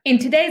In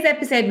today's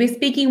episode, we're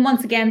speaking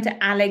once again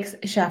to Alex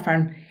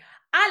Shafran.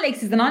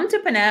 Alex is an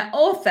entrepreneur,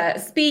 author,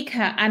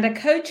 speaker, and a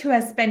coach who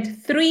has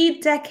spent 3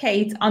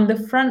 decades on the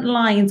front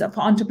lines of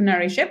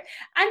entrepreneurship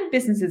and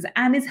businesses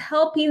and is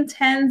helping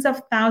tens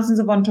of thousands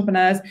of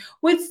entrepreneurs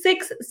with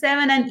 6,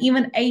 7, and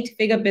even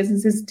 8-figure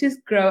businesses to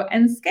grow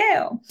and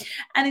scale.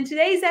 And in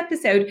today's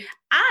episode,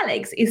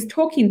 Alex is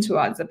talking to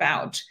us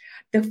about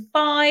the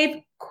 5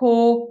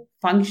 core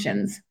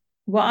functions.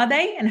 What are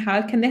they and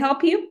how can they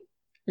help you?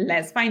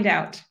 Let's find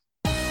out.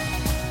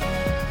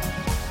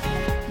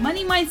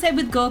 Money Mindset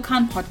with Gul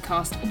Khan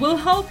podcast will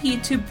help you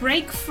to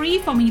break free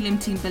from your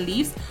limiting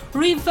beliefs,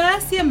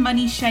 reverse your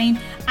money shame,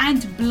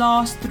 and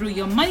blast through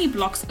your money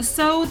blocks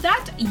so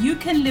that you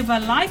can live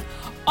a life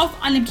of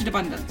unlimited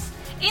abundance.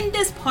 In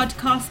this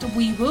podcast,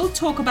 we will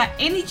talk about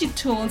energy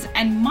tools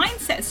and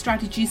mindset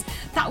strategies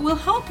that will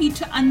help you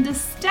to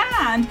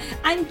understand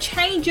and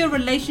change your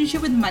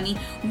relationship with money,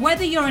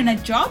 whether you're in a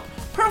job,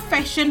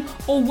 profession,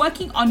 or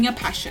working on your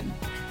passion.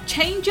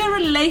 Change your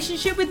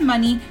relationship with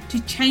money to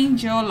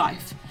change your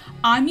life.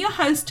 I'm your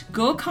host,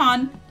 Gul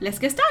Khan. Let's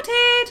get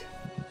started.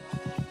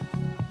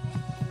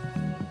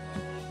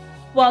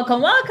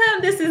 Welcome.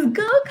 This is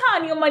Gul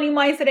Khan, your money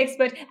mindset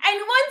expert. And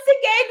once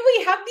again,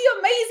 we have the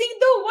amazing,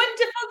 the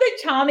wonderful, the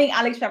charming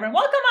Alex Shafran.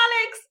 Welcome,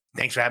 Alex.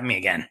 Thanks for having me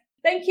again.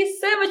 Thank you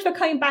so much for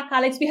coming back,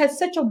 Alex. We had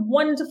such a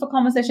wonderful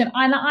conversation.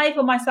 And I,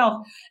 for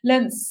myself,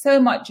 learned so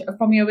much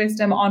from your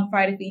wisdom on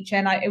Friday Feature.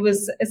 And it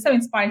was so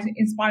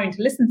inspiring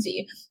to listen to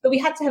you. But we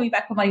had to have you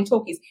back for Money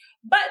Talkies.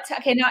 But,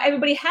 okay, now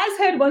everybody has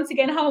heard once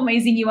again how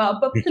amazing you are.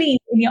 But please,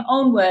 in your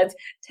own words,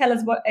 tell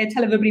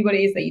everybody what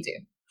it is that you do.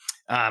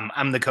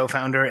 I'm the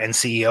co-founder and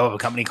CEO of a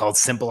company called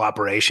Simple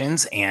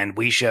Operations, and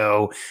we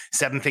show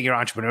 7-figure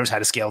entrepreneurs how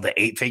to scale to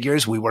 8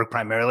 figures. We work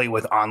primarily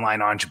with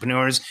online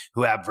entrepreneurs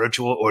who have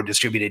virtual or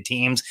distributed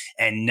teams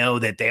and know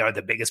that they are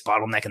the biggest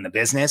bottleneck in the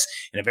business.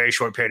 In a very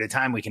short period of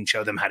time, we can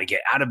show them how to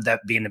get out of that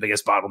being the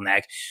biggest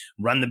bottleneck,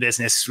 run the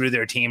business through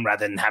their team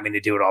rather than having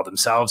to do it all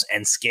themselves,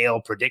 and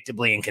scale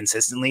predictably and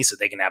consistently so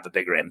they can have a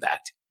bigger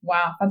impact.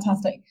 Wow,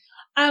 fantastic.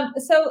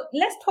 So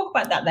let's talk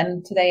about that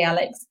then today,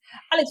 Alex.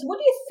 Alex, what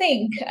do you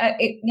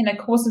think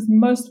causes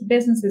most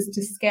businesses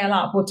to scale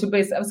up or to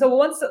business? So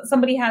once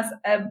somebody has,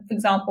 for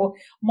example,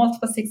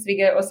 multiple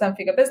 6-figure or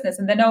 7-figure business,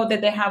 and they know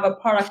that they have a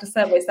product or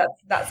service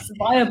that's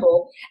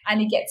viable and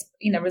it gets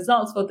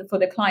results for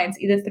the clients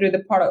either through the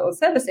product or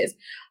services,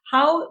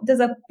 how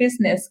does a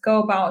business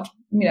go about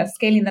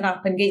scaling that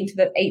up and getting to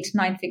the 8,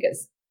 9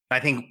 figures? I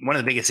think one of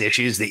the biggest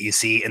issues that you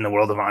see in the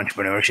world of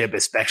entrepreneurship,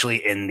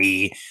 especially in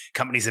the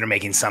companies that are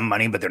making some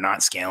money, but they're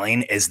not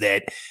scaling, is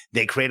that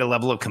they create a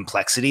level of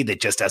complexity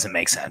that just doesn't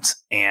make sense.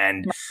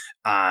 And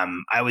I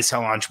always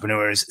tell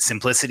entrepreneurs,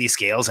 simplicity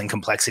scales and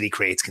complexity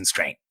creates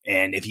constraint.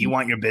 And if you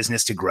want your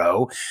business to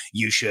grow,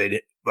 you should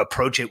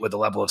approach it with a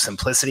level of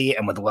simplicity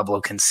and with a level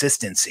of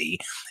consistency.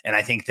 And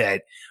I think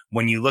that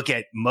when you look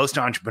at most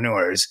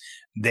entrepreneurs,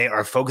 they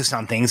are focused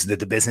on things that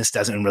the business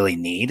doesn't really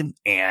need.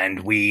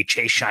 And we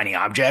chase shiny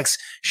objects,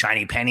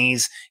 shiny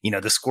pennies,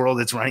 the squirrel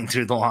that's running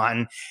through the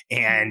lawn,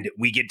 and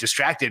we get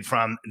distracted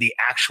from the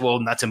actual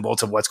nuts and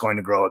bolts of what's going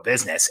to grow a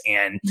business.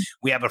 And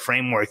we have a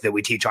framework that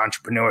we teach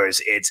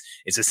entrepreneurs.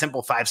 It's a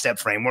simple 5-step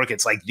framework.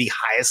 It's like the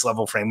highest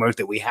level framework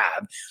that we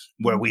have,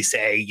 where we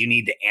say you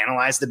need to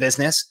analyze the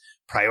business,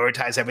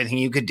 prioritize everything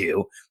you could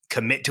do,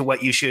 commit to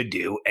what you should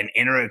do, and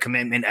enter a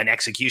commitment, an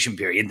execution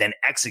period, then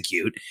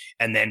execute,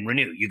 and then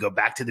renew. You go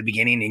back to the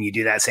beginning and you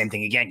do that same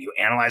thing again. You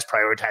analyze,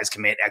 prioritize,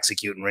 commit,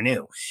 execute, and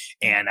renew.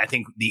 And I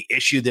think the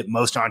issue that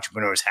most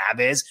entrepreneurs have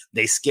is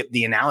they skip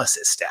the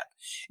analysis step.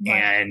 Right.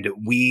 And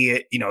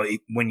we,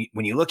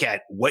 when you look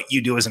at what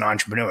you do as an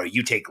entrepreneur,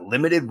 you take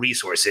limited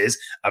resources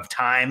of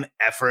time,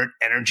 effort,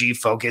 energy,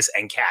 focus,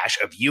 and cash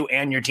of you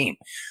and your team.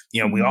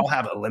 We all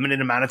have a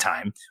limited amount of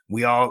time.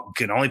 We all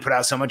can only put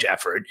out so much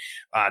effort.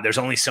 There's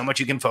only so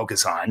much you can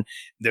focus on.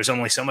 There's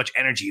only so much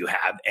energy you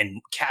have,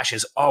 and cash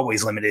is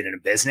always limited in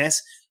a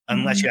business.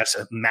 Unless you have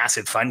some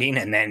massive funding,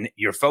 and then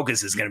your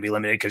focus is going to be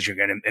limited because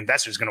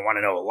investors are going to want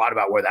to know a lot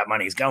about where that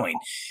money is going.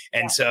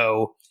 And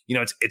so,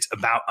 it's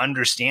about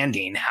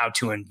understanding how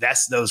to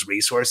invest those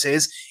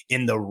resources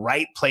in the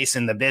right place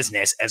in the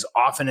business as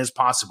often as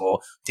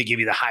possible to give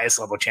you the highest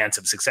level chance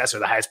of success or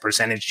the highest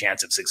percentage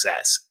chance of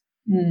success.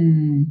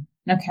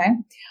 Okay.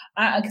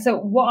 So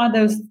what are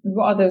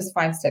those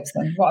 5 steps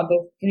then?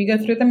 Can you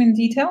go through them in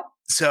detail?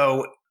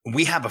 So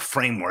we have a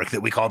framework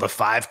that we call the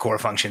 5 core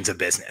functions of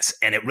business,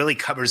 and it really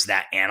covers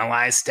that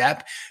analyze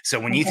step. So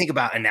when you think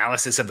about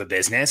analysis of a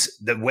business,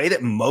 the way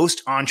that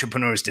most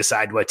entrepreneurs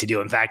decide what to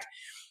do, in fact,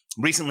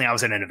 recently I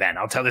was at an event.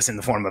 I'll tell this in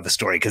the form of a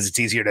story because it's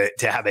easier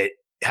to have it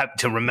have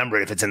to remember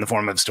it if it's in the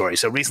form of a story.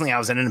 So recently I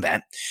was at an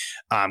event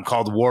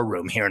called War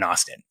Room here in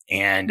Austin,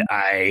 and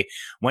I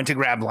went to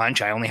grab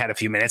lunch. I only had a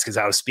few minutes because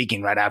I was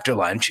speaking right after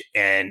lunch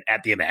and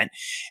at the event.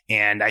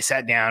 And I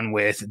sat down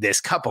with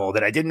this couple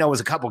that I didn't know was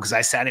a couple because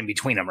I sat in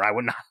between them, or I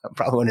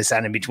probably wouldn't have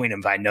sat in between them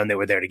if I'd known they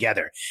were there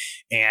together.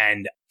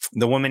 And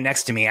the woman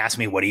next to me asked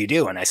me, what do you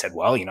do? And I said,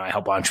 well, I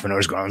help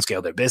entrepreneurs grow and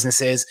scale their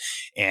businesses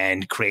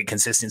and create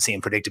consistency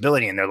and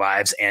predictability in their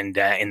lives and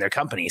in their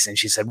companies. And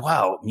she said,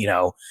 well,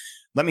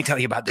 let me tell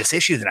you about this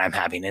issue that I'm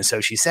having. And so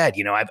she said,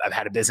 I've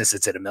had a business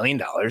that's at $1 million.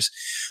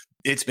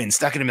 It's been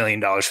stuck at $1 million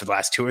for the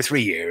last 2 or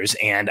 3 years,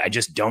 and I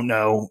just don't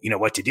know,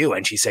 what to do.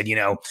 And she said,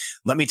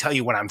 let me tell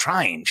you what I'm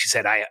trying. She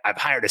said, I've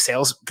hired a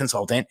sales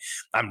consultant.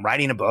 I'm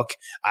writing a book.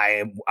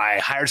 I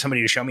hired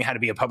somebody to show me how to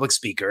be a public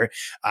speaker.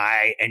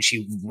 And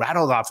she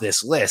rattled off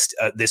this list,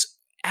 this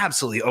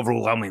absolutely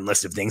overwhelming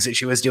list of things that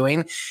she was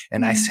doing.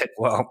 And I said,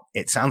 well,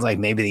 it sounds like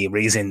maybe the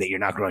reason that you're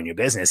not growing your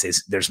business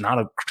is there's not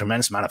a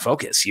tremendous amount of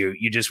focus. You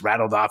just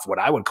rattled off what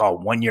I would call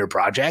 1-year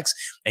projects,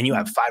 and you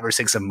have 5 or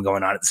 6 of them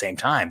going on at the same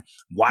time.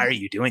 Why are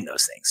you doing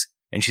those things?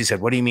 And she said,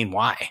 what do you mean,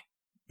 why?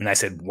 And I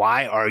said,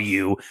 why are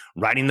you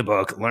writing the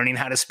book, learning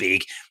how to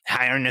speak,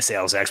 hiring a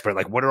sales expert?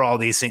 Like, what are all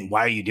these things?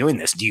 Why are you doing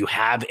this? Do you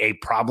have a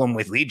problem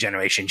with lead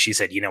generation? She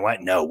said, you know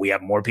what? No, we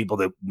have more people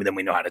than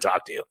we know how to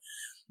talk to.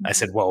 I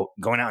said, well,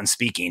 going out and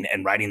speaking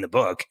and writing the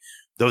book,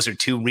 those are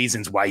 2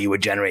 reasons why you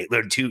would generate,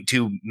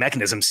 two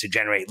mechanisms to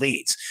generate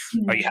leads.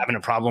 Are you having a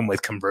problem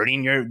with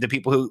converting the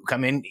people who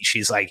come in?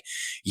 She's like,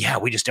 yeah,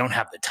 we just don't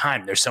have the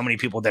time. There's so many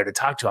people there to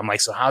talk to. I'm like,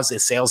 so how's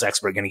this sales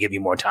expert going to give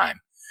you more time?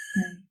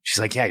 She's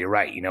like, yeah, you're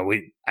right.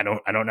 I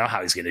don't know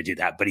how he's going to do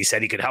that, but he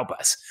said he could help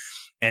us.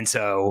 And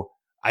so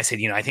I said,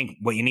 I think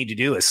what you need to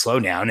do is slow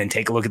down and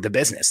take a look at the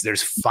business.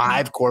 There's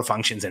 5 core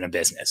functions in a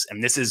business.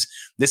 And this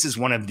is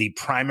one of the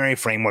primary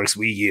frameworks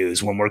we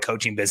use when we're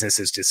coaching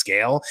businesses to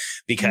scale,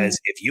 because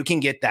if you can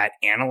get that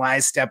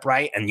analyze step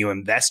right and you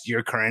invest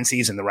your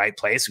currencies in the right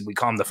place, we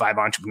call them the 5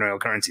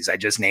 entrepreneurial currencies. I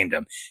just named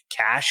them: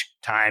 cash,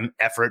 time,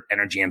 effort,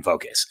 energy, and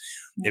focus.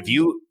 If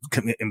you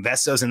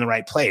invest those in the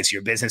right place,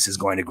 your business is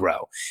going to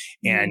grow.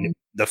 And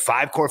the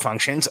 5 core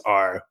functions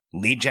are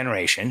lead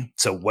generation.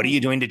 So what are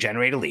you doing to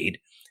generate a lead?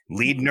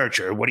 Lead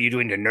nurture. What are you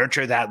doing to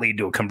nurture that lead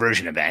to a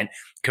conversion event?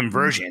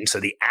 Conversion. So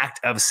the act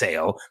of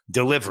sale,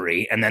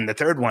 delivery. And then the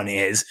third one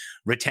is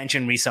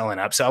retention, resell, and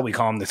upsell. We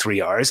call them the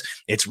 3 R's.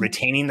 It's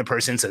retaining the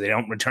person so they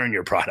don't return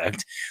your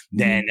product,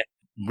 then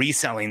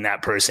reselling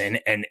that person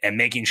and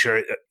making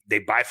sure they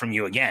buy from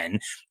you again,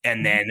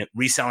 and then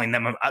reselling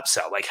them an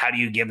upsell. Like, how do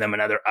you give them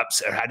another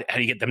upsell? How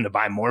do you get them to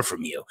buy more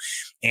from you?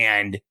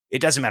 And it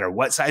doesn't matter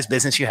what size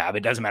business you have.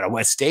 It doesn't matter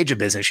what stage of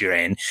business you're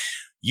in.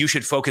 You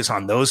should focus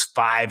on those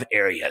 5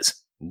 areas: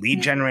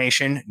 lead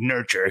generation,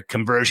 nurture,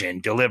 conversion,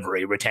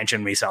 delivery,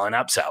 retention, resell, and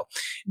upsell.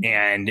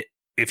 And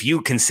if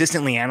you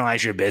consistently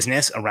analyze your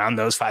business around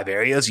those 5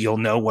 areas, you'll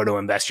know where to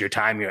invest your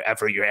time, your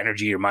effort, your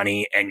energy, your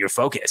money, and your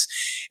focus.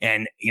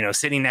 And,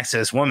 sitting next to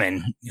this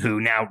woman who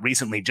now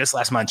recently, just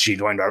last month, she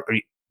joined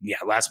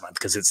last month,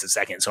 because it's the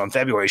 2nd. So in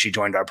February, she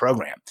joined our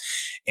program.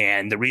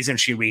 And the reason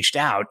she reached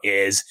out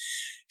is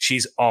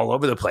she's all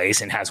over the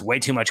place and has way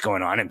too much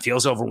going on and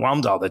feels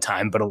overwhelmed all the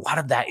time. But a lot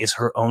of that is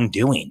her own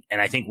doing. And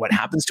I think what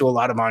happens to a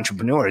lot of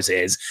entrepreneurs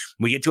is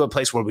we get to a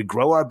place where we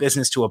grow our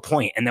business to a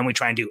point, and then we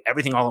try and do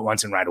everything all at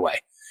once and right away.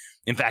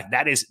 In fact,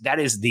 that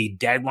is the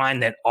deadline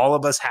that all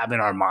of us have in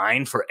our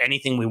mind for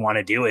anything we want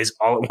to do, is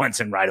all at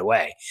once and right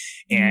away.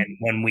 And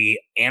when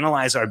we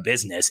analyze our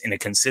business in a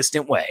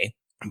consistent way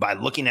by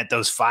looking at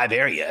those 5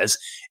 areas,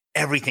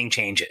 everything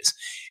changes.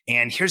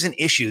 And here's an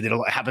issue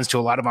that happens to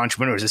a lot of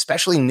entrepreneurs,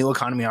 especially new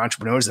economy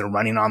entrepreneurs that are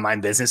running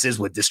online businesses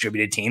with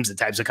distributed teams, the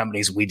types of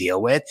companies we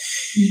deal with,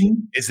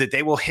 is that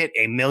they will hit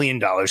 $1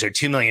 million or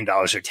 $2 million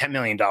or $10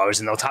 million,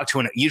 and they'll talk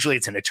to usually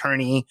it's an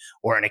attorney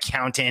or an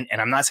accountant.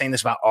 And I'm not saying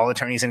this about all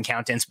attorneys and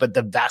accountants, but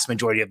the vast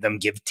majority of them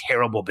give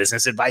terrible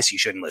business advice. You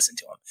shouldn't listen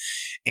to them.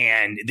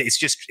 And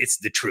it's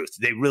the truth.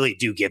 They really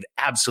do give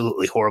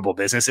absolutely horrible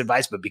business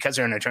advice, but because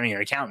they're an attorney or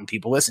an accountant,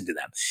 people listen to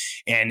them.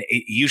 And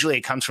usually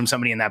it comes from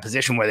somebody in that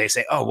position where they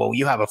say, oh, well,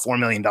 you have a $4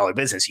 million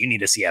business, you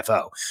need a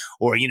CFO.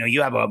 Or,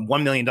 you have a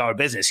 $1 million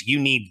business, you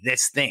need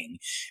this thing.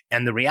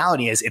 And the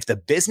reality is, if the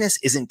business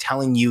isn't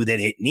telling you that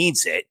it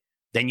needs it,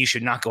 then you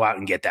should not go out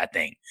and get that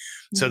thing.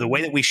 So the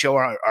way that we show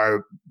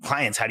our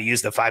clients how to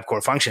use the 5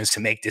 core functions to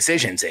make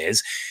decisions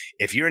is,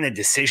 if you're in a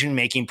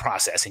decision-making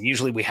process, and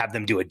usually we have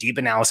them do a deep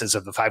analysis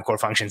of the 5 core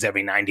functions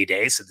every 90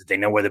 days so that they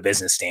know where the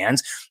business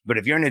stands. But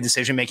if you're in a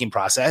decision-making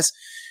process,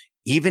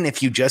 even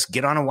if you just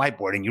get on a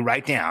whiteboard and you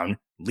write down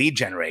lead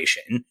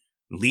generation,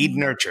 lead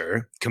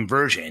nurture,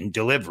 conversion,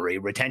 delivery,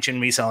 retention,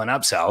 resell, and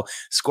upsell,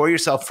 score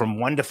yourself from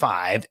 1 to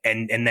 5,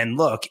 and then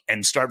look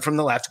and start from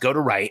the left, go to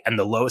right, and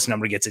the lowest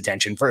number gets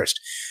attention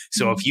first.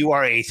 So if you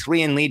are a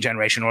 3 in lead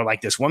generation, or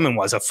like this woman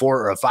was a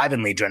 4 or a 5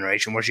 in lead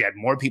generation, where she had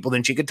more people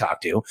than she could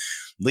talk to,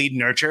 lead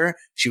nurture,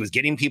 she was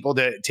getting people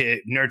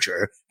to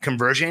nurture.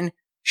 Conversion,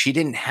 she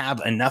didn't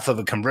have enough of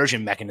a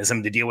conversion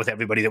mechanism to deal with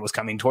everybody that was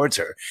coming towards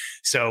her.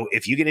 So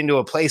if you get into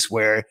a place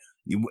where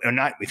or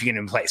not, if you get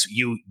in place,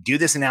 you do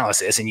this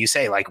analysis and you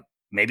say like,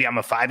 maybe I'm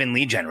a 5 in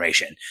lead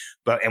generation,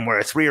 and we're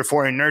a 3 or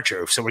 4 in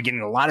nurture. So we're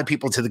getting a lot of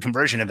people to the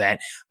conversion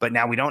event, but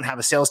now we don't have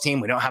a sales team.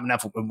 We don't have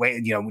enough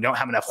we don't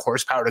have enough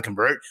horsepower to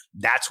convert.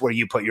 That's where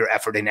you put your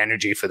effort and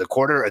energy for the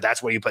quarter, or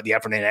that's where you put the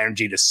effort and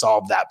energy to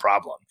solve that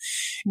problem.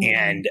 Mm-hmm.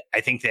 And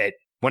I think that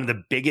one of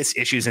the biggest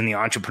issues in the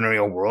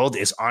entrepreneurial world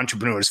is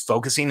entrepreneurs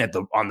focusing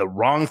on the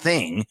wrong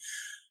thing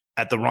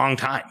at the wrong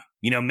time.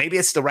 Maybe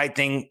it's the right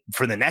thing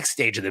for the next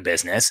stage of the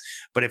business,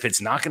 but if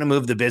it's not going to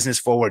move the business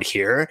forward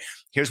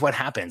here's what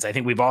happens. I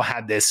think we've all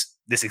had this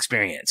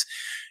experience.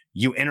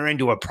 You enter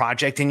into a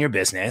project in your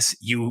business,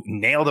 you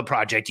nail the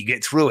project, you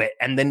get through it,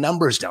 and the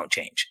numbers don't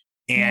change.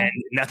 And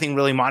nothing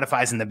really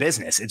modifies in the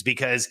business. It's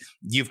because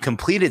you've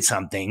completed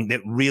something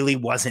that really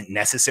wasn't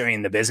necessary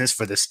in the business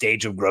for the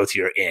stage of growth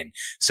you're in.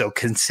 So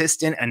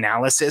consistent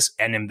analysis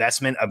and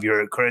investment of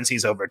your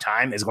currencies over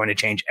time is going to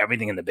change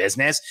everything in the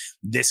business.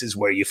 This is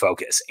where you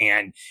focus.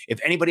 And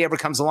if anybody ever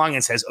comes along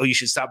and says, oh, you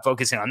should stop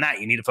focusing on that,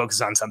 you need to focus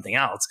on something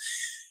else,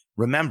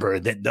 remember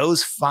that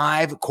those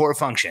 5 core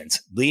functions,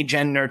 lead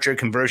gen, nurture,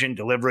 conversion,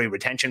 delivery,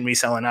 retention,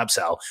 resell, and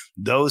upsell,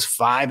 those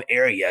 5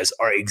 areas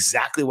are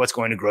exactly what's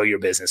going to grow your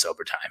business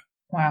over time.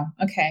 Wow.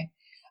 Okay.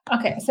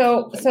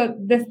 So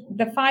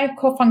the 5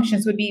 core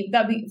functions would be,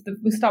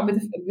 we start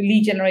with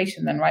lead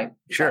generation then, right?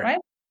 Sure. Right?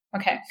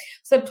 Okay.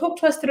 So talk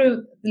to us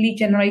through lead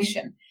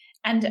generation.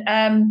 And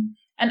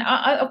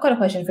I've got a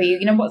question for you.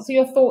 What's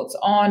your thoughts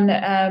on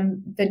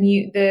the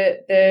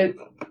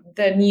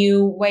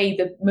new way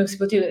that most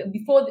people do it?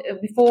 Before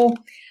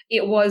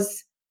it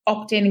was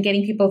opt-in and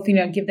getting people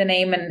to give the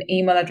name and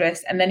email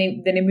address, and then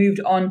it moved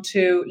on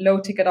to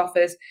low ticket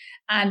offers,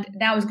 and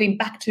now it's going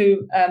back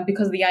to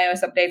because of the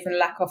iOS updates and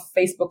lack of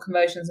Facebook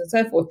conversions and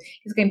so forth,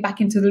 it's going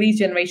back into the lead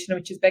generation,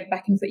 which is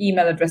back into the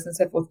email address and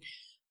so forth.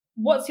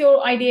 What's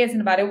your ideas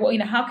about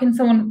it? How can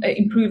someone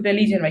improve their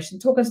lead generation?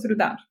 Talk us through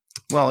that.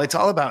 Well, it's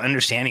all about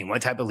understanding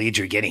what type of leads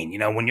you're getting.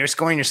 When you're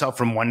scoring yourself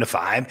from 1 to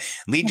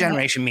 5, lead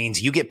generation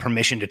means you get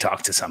permission to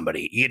talk to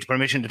somebody. You get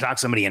permission to talk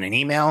to somebody in an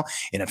email,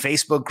 in a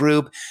Facebook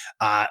group,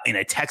 in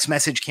a text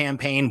message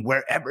campaign,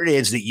 wherever it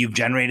is that you've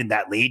generated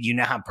that lead, you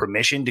now have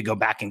permission to go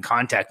back and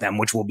contact them,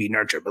 which will be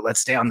nurture. But let's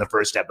stay on the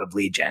first step of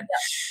lead gen.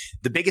 Yeah.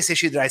 The biggest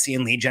issue that I see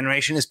in lead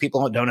generation is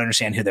people don't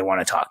understand who they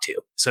want to talk to.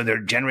 So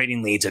they're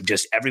generating leads of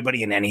just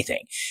everybody and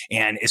anything.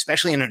 And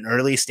especially in an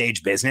early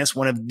stage business,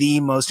 one of the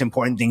most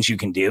important things you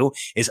can do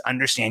is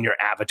understand your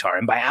avatar.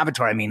 And by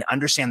avatar, I mean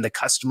understand the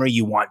customer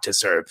you want to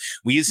serve.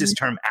 We use this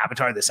term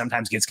avatar that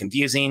sometimes gets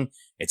confusing.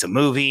 It's a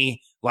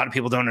movie. A lot of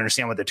people don't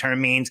understand what the term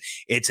means.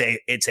 It's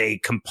a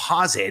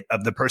composite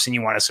of the person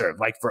you want to serve.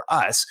 Like for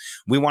us,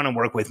 we want to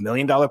work with $1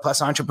 million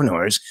plus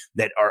entrepreneurs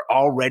that are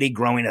already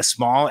growing a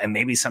small and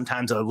maybe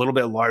sometimes a little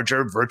bit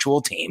larger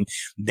virtual team.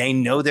 They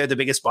know they're the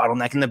biggest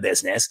bottleneck in the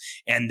business,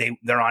 and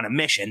they're on a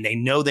mission. They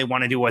know they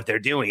want to do what they're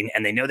doing,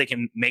 and they know they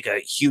can make a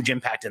huge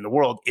impact in the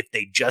world if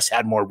they just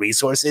had more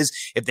resources,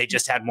 if they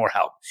just had more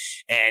help.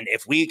 And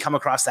if we come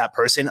across that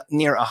person,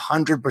 near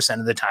 100%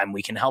 of the time,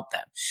 we can help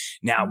them.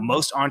 Now,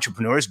 most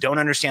entrepreneurs don't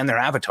understand their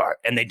avatar,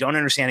 and they don't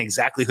understand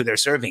exactly who they're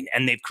serving.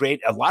 And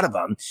a lot of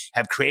them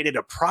have created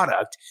a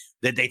product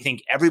that they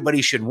think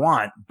everybody should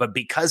want, but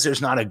because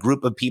there's not a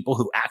group of people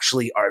who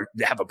actually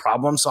have a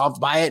problem solved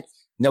by it,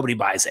 nobody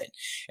buys it.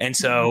 And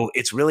so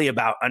it's really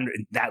about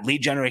that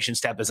lead generation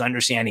step is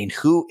understanding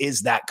who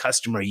is that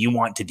customer you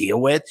want to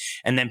deal with,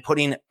 and then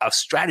putting a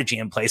strategy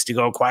in place to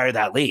go acquire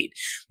that lead.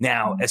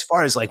 Now, as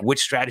far as like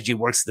which strategy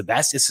works the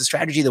best, it's the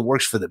strategy that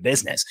works for the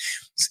business.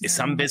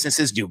 Some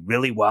businesses do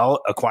really well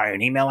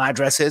acquiring email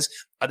addresses.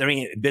 Other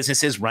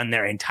businesses run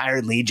their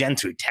entire lead gen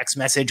through text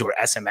message or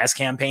SMS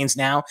campaigns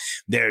now.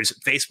 There's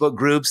Facebook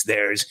groups.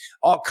 There's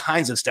all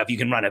kinds of stuff. You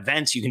can run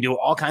events. You can do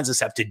all kinds of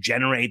stuff to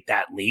generate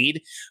that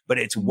lead. But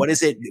it's what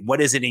is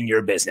it in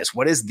your business?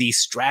 What is the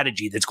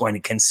strategy that's going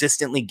to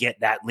consistently get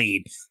that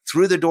lead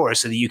through the door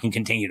so that you can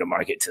continue to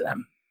market to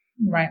them?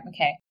 Right.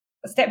 Okay.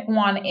 Step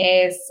 1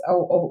 is,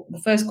 or the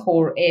first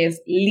core is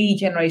lead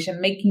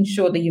generation, making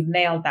sure that you've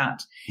nailed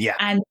that. Yeah.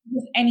 And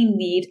with any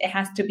lead, it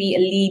has to be a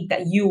lead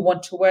that you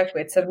want to work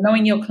with. So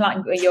knowing your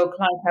client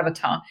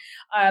avatar,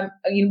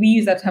 we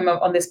use that term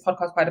on this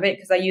podcast quite a bit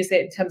because I use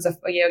it in terms of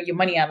your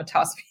money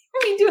avatars.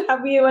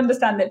 We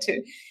understand that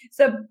too.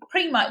 So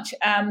pretty much,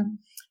 an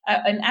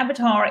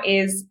avatar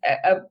is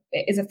a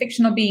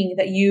fictional being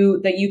that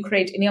you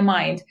create in your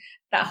mind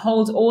that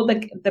holds all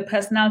the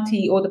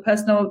personality or the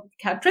personal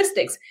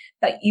characteristics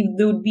that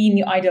would be in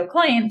your ideal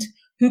client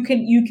you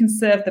can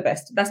serve the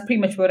best. That's pretty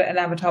much what an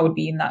avatar would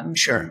be in that in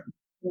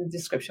the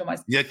description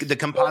wise. The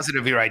composite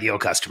of your ideal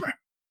customer.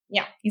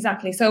 Yeah,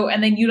 exactly. So,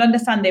 and then you'll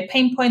understand their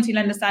pain points. You'll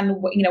understand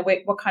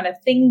what kind of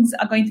things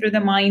are going through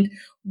their mind,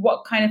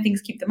 what kind of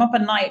things keep them up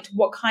at night,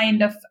 what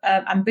kind of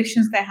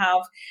ambitions they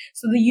have,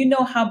 so that you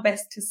know how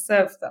best to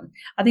serve them.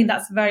 I think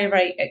that's very,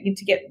 very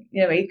to get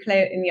very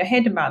clear in your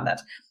head about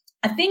that.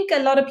 I think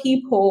a lot of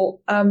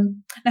people, now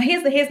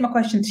here's my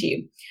question to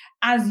you.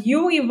 As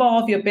you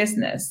evolve your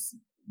business,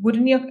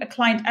 wouldn't your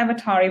client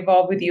avatar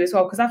evolve with you as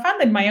well? Because I found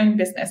that in my own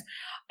business,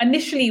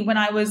 initially when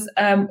I was,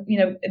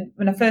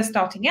 when I first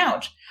starting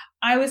out,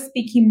 I was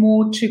speaking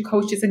more to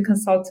coaches and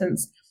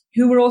consultants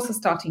who were also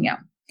starting out.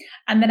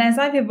 And then as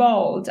I've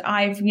evolved,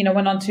 I've,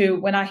 went on to,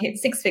 when I hit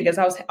six figures,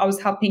 I was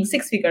helping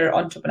six-figure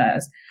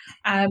entrepreneurs,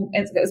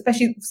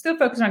 especially still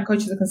focused on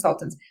coaches and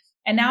consultants.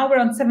 And now we're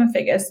on seven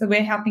figures. So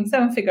we're helping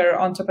seven-figure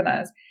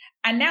entrepreneurs.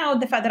 And now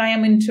the fact that I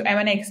am into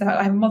M&A, because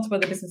I have multiple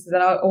other businesses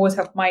and I always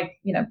have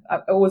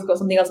I've always got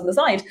something else on the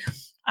side.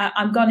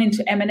 I'm gone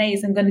into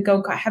M&As. I'm going to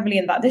go quite heavily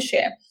in that this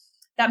year.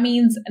 That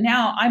means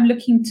now I'm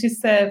looking to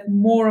serve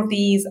more of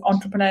these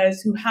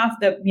entrepreneurs who have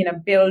the,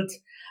 build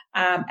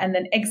and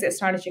then exit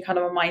strategy kind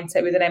of a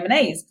mindset within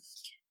M&As.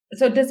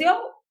 So does your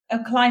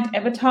client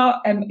avatar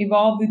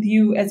evolve with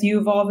you as you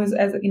evolve as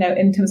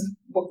in terms of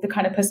what the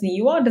kind of person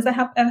you are? Does that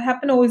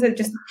happen, or is it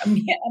just, am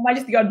I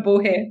just the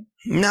oddball here?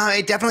 No,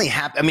 it definitely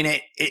happens. I mean,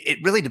 it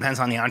really depends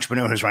on the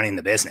entrepreneur who's running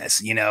the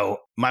business.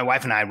 My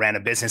wife and I ran a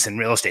business in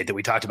real estate that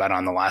we talked about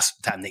on the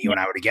last time that you and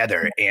I were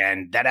together.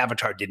 And that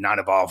avatar did not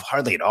evolve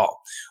hardly at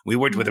all. We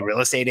worked with a real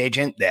estate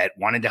agent that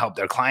wanted to help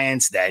their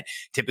clients, that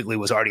typically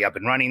was already up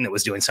and running, that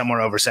was doing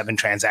somewhere over 7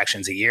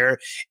 transactions a year.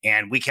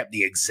 And we kept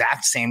the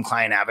exact same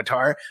client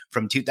avatar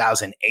from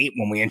 2008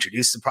 when we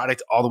introduced the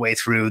product all the way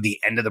through the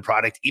end of the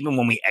product. Even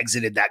when we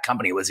exited that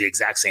company, it was the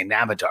exact same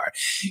avatar.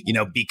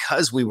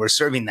 Because we were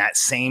serving that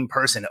same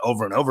person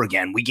over and over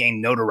again, we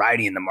gained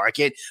notoriety in the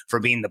market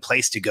for being the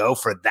place to go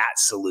for that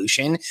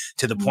solution,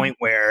 to the point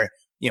where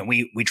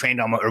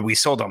we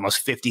sold almost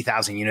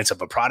 50,000 units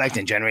of a product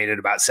and generated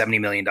about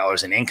 $70 million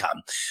in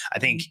income. I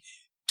think,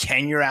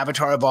 can your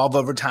avatar evolve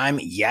over time?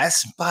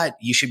 Yes, but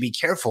you should be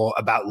careful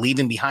about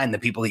leaving behind the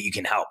people that you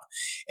can help.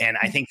 And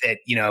I think that,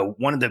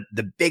 one of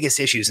the biggest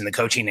issues in the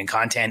coaching and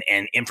content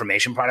and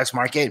information products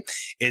market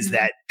is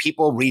that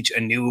people reach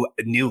a new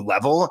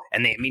level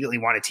and they immediately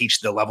want to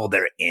teach the level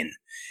they're in.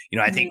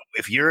 I think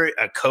if you're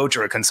a coach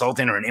or a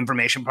consultant or an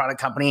information product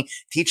company,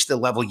 teach the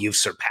level you've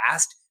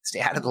surpassed. Stay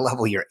out of the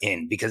level you're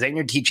in, because then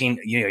you're teaching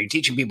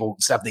people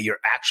stuff that you're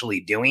actually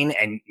doing,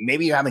 and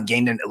maybe you haven't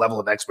gained a level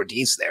of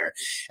expertise there.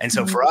 And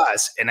so for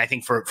us, and I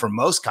think for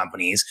most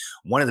companies,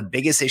 one of the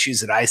biggest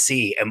issues that I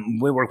see, and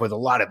we work with a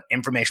lot of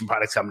information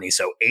product companies,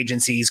 so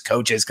agencies,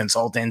 coaches,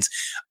 consultants,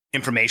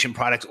 information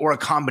products, or a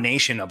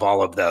combination of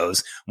all of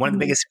those. One of the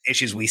biggest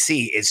issues we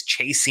see is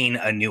chasing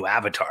a new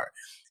avatar.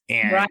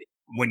 And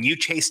when you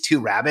chase 2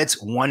 rabbits,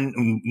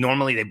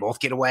 normally they both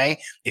get away.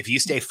 If you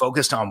stay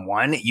focused on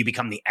one, you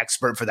become the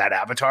expert for that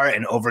avatar.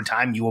 And over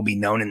time, you will be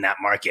known in that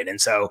market. And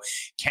so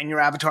can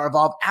your avatar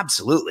evolve?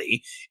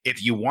 Absolutely,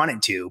 if you want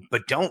it to,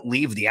 but don't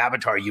leave the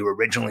avatar you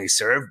originally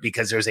served,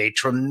 because there's a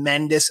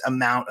tremendous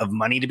amount of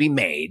money to be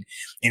made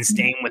in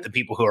staying with the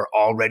people who are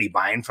already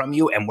buying from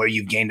you, and where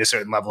you've gained a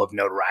certain level of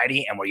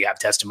notoriety, and where you have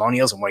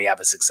testimonials, and where you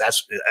have a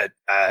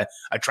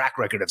track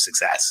record of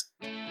success.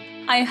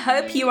 I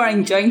hope you are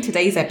enjoying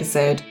today's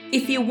episode.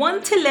 If you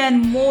want to learn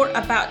more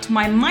about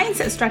my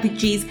mindset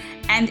strategies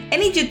and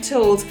energy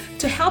tools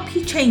to help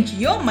you change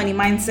your money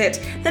mindset,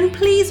 then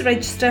please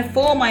register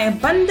for my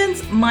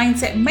Abundance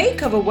Mindset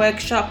Makeover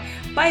Workshop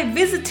by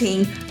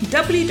visiting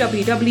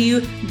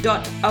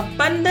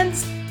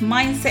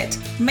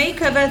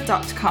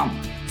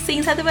www.abundancemindsetmakeover.com. See you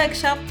inside the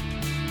workshop.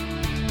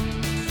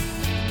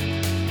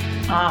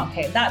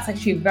 Okay, that's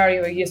actually very,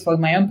 very useful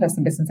in my own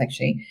personal business,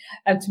 actually,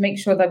 to make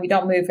sure that we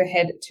don't move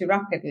ahead too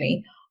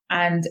rapidly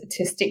and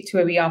to stick to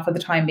where we are for the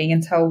time being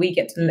until we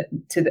get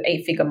to the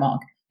 8-figure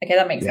mark. Okay,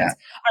 that makes sense.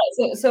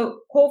 All right, so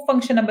core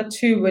function number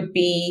 2 would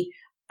be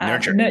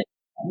nurturing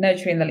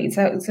the lead.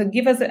 So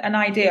give us an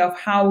idea of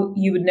how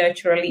you would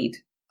nurture a lead.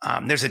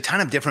 There's a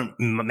ton of different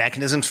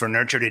mechanisms for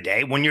nurture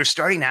today. When you're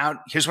starting out,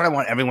 here's what I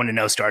want everyone to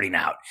know starting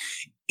out.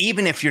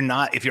 Even if you're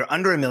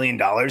under $1 million,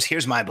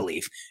 here's my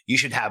belief. You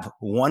should have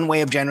one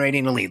way of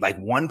generating a lead, like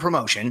one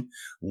promotion,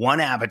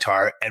 one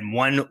avatar, and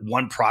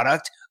one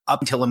product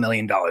up until $1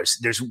 million.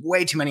 There's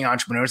way too many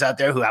entrepreneurs out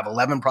there who have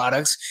 11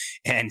 products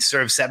and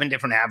serve 7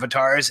 different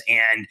avatars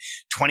and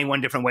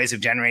 21 different ways of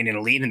generating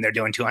a lead, and they're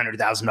doing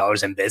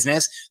 $200,000 in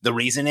business. The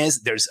reason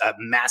is there's a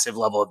massive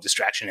level of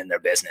distraction in their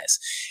business.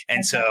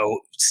 And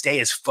so stay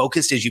as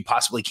focused as you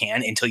possibly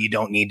can until you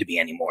don't need to be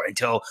anymore,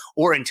 until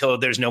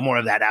there's no more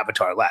of that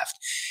avatar left.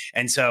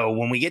 And so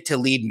when we get to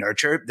lead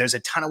nurture, there's a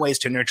ton of ways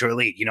to nurture a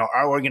lead.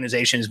 Our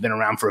organization has been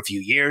around for a few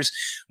years.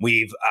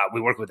 We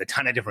work with a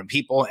ton of different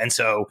people. And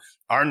so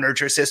our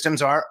nurture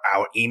systems are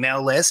our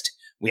email list.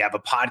 We have a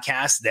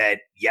podcast that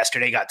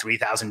yesterday got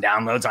 3,000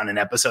 downloads on an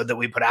episode that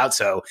we put out.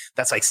 So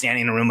that's like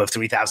standing in a room of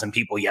 3,000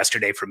 people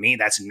yesterday for me.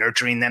 That's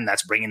nurturing them.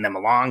 That's bringing them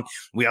along.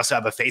 We also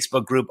have a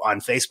Facebook group on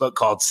Facebook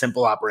called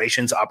Simple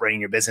Operations. Operating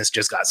Your Business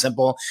Just Got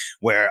Simple,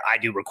 where I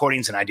do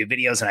recordings and I do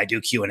videos and I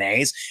do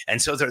Q&As.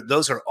 And so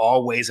those are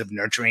all ways of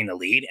nurturing a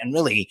lead. And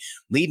really,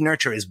 lead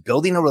nurture is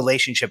building a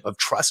relationship of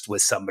trust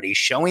with somebody,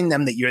 showing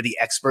them that you're the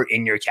expert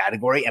in your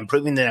category and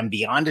proving to them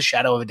beyond a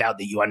shadow of a doubt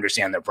that you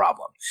understand their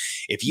problem.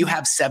 If you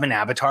have 7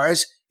 avatars,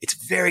 It's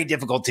very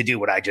difficult to do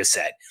what I just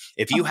said.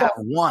 If you have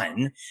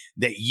one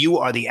that you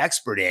are the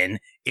expert in,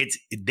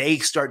 they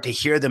start to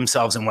hear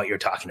themselves in what you're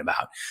talking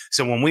about.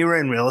 So when we were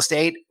in real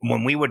estate,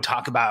 when we would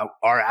talk about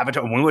our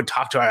avatar, when we would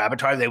talk to our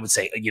avatar, they would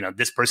say,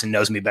 this person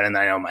knows me better than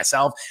I know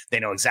myself. They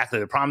know exactly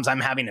the problems I'm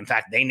having. In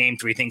fact, they named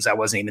 3 things I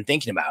wasn't even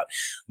thinking about.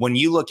 When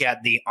you look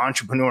at the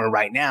entrepreneur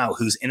right now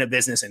who's in a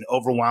business and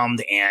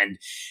overwhelmed and,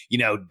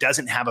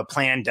 doesn't have a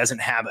plan,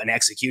 doesn't have an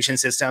execution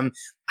system,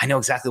 I know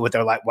exactly what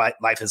their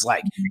life is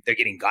like. They're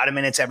getting God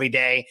minutes every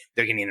day.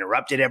 They're getting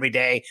interrupted every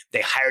day.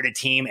 They hired a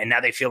team and now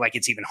they feel like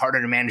it's even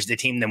harder to manage the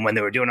team than when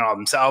they were doing it all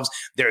themselves.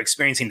 They're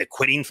experiencing the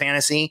quitting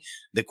fantasy.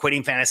 The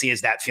quitting fantasy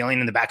is that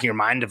feeling in the back of your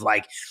mind of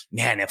like,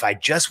 man, if I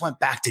just went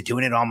back to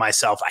doing it all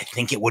myself, I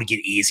think it would get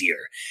easier.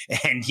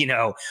 And,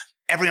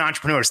 every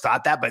entrepreneur has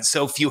thought that, but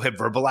so few have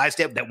verbalized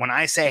it that when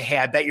I say, hey,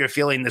 I bet you're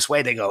feeling this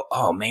way, they go,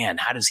 oh man,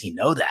 how does he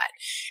know that?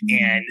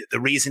 Mm-hmm. And the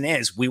reason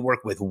is we work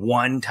with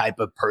one type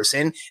of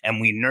person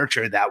and we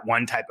nurture that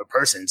one type of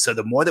person. So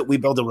the more that we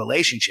build a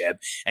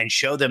relationship and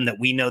show them that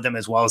we know them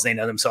as well as they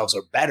know themselves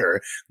or better,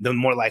 the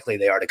more likely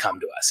they are to come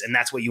to us. And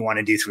that's what you want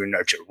to do through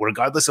nurture,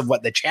 regardless of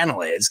what the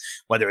channel is,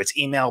 whether it's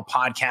email,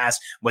 podcast,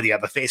 whether you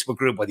have a Facebook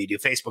group, whether you do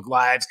Facebook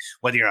Lives,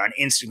 whether you're on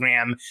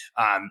Instagram.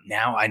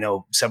 Now I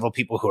know several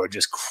people who are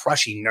just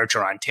crushing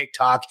nurture on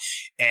TikTok.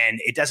 And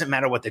it doesn't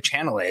matter what the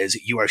channel is.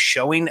 You are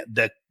showing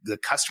the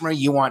customer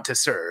you want to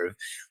serve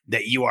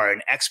that you are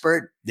an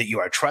expert, that you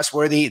are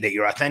trustworthy, that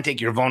you're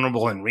authentic, you're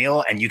vulnerable and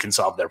real, and you can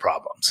solve their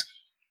problems.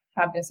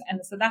 Fabulous.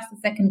 And so that's the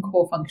second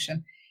core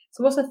function.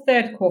 So what's the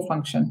third core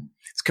function?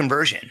 It's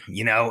conversion.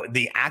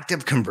 The act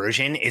of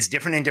conversion is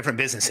different in different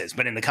businesses,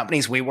 but in the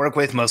companies we work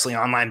with, mostly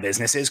online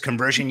businesses,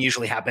 conversion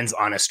usually happens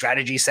on a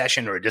strategy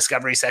session or a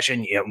discovery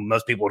session.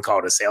 Most people would call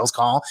it a sales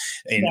call.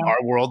 In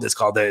our world, it's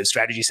called the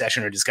strategy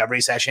session or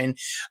discovery session.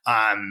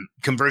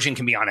 Conversion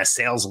can be on a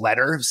sales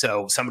letter.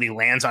 So somebody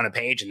lands on a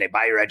page and they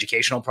buy your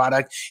educational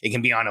product. It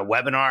can be on a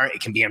webinar.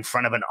 It can be in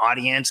front of an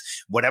audience,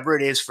 whatever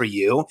it is for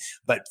you,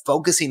 but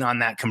focusing on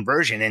that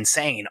conversion and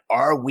saying,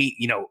 are we,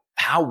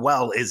 how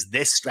well is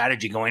this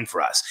strategy going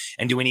for us?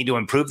 And do we need to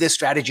improve this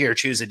strategy or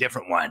choose a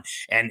different one?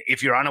 And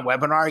if you're on a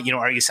webinar,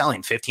 are you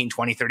selling 15,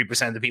 20,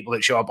 30% of the people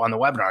that show up on the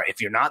webinar?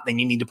 If you're not, then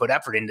you need to put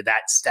effort into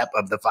that step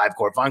of the 5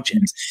 core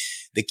functions.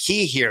 The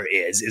key here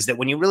is that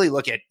when you really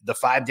look at the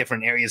 5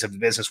 different areas of the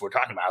business we're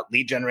talking about,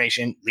 lead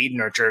generation, lead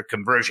nurture,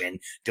 conversion,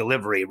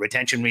 delivery,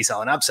 retention,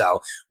 resell, and upsell,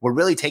 we're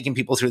really taking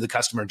people through the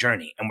customer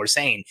journey. And we're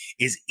saying,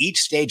 is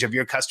each stage of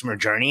your customer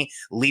journey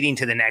leading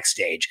to the next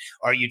stage?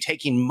 Are you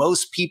taking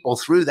most people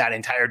through that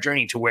entire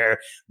journey to where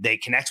they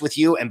connect with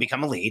you and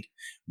become a lead?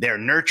 They're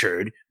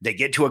nurtured. They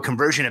get to a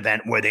conversion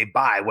event where they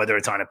buy, whether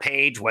it's on a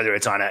page, whether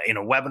it's in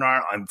a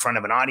webinar in front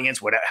of an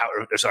audience,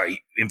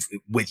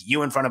 with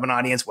you in front of an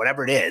audience,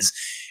 whatever it is.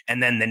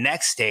 And then the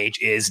next stage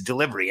is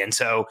delivery. And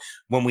so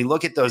when we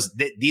look at those,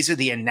 these are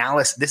the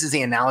analysis. This is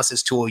the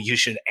analysis tool you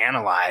should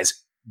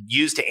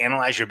use to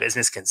analyze your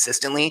business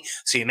consistently,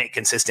 so you make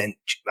consistent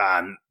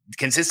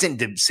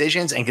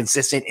decisions and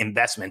consistent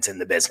investments in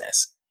the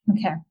business.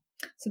 Okay.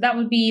 So that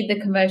would be the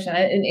conversion.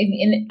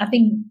 I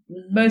think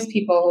most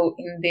people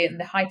in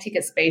the high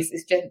ticket space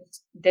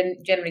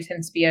generally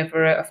tends to be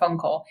over a phone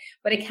call,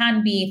 but it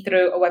can be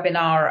through a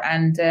webinar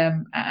and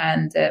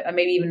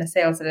maybe even a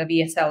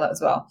VSL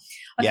as well.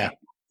 Okay. Yeah.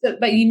 So,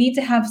 but you need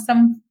to have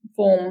some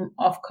form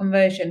of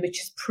conversion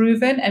which is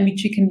proven and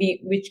which can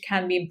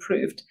be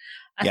improved.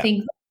 I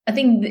think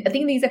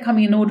these are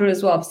coming in order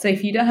as well. So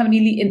if you don't have any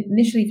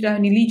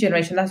lead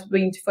generation, that's what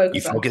you need to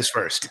focus on. You focus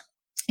first.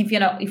 If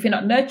you're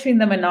not nurturing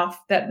them enough,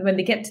 that when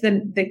they get to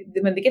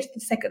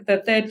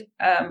the third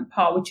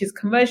part, which is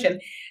conversion,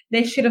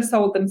 they should have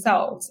sold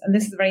themselves. And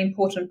this is a very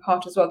important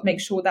part as well, to make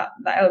sure that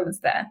element's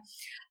there.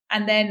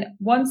 And then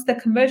once the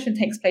conversion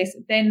takes place,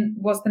 then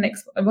what's the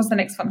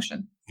next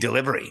function?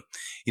 Delivery.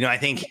 I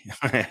think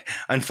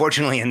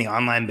unfortunately in the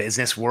online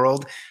business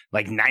world,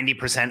 like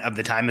 90% of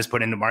the time is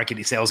put into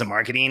marketing, sales and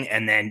marketing,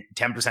 and then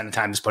 10% of the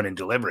time is put in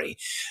delivery.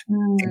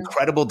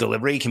 Incredible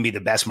delivery can be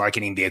the best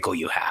marketing vehicle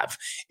you have.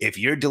 If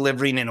you're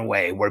delivering in a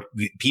way where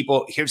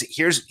people,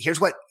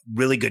 here's what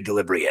really good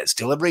delivery is.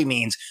 Delivery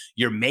means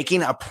you're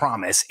making a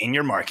promise in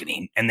your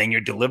marketing, and then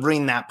you're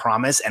delivering that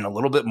promise and a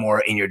little bit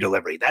more in your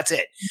delivery. That's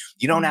it.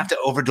 You don't have to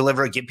over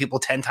deliver, give people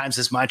 10 times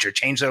as much or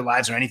change their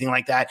lives or anything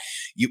like that.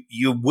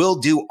 You will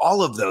do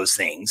all of those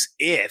things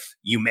if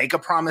you make a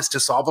promise to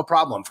solve a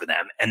problem for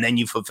them and then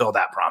you fulfill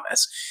that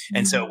promise.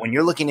 And so when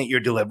you're looking at your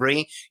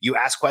delivery, you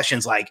ask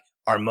questions like,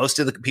 are most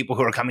of the people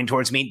who are coming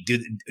towards me,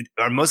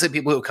 are most of the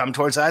people who come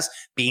towards us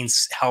being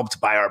helped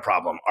by our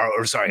problem,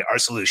 our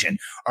solution?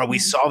 Are we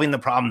solving the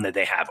problem that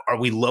they have? Are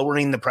we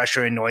lowering the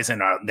pressure and noise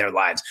in their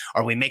lives?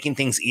 Are we making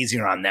things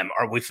easier on them?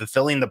 Are we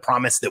fulfilling the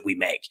promise that we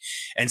make?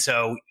 And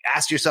so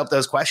ask yourself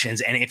those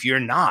questions. And if you're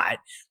not,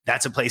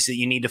 that's a place that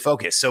you need to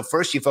focus. So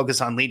first you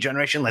focus on lead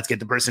generation. Let's get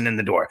the person in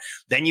the door.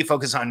 Then you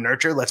focus on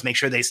nurture. Let's make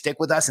sure they stick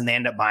with us and they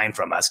end up buying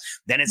from us.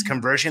 Then it's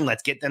conversion.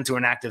 Let's get them to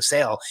an active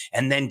sale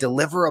and then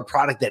deliver a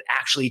product that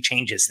actually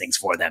changes things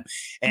for them.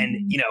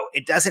 And,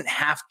 it doesn't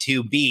have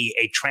to be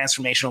a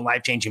transformational,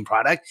 life-changing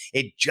product.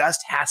 It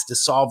just has to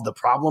solve the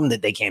problem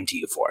that they came to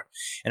you for.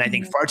 And I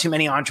think far too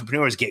many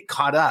entrepreneurs get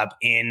caught up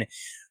in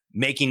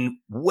making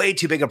way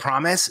too big a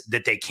promise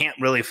that they can't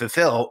really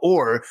fulfill,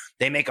 or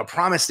they make a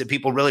promise that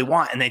people really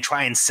want and they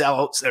try and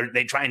sell, or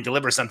they try and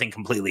deliver something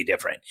completely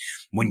different.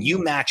 When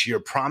you match your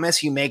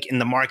promise you make in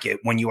the market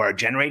when you are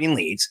generating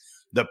leads,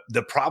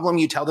 the problem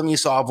you tell them you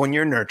solve when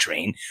you're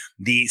nurturing,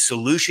 the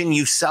solution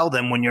you sell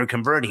them when you're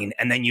converting,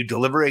 and then you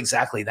deliver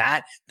exactly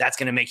that, that's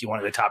going to make you one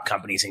of the top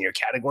companies in your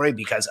category,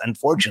 because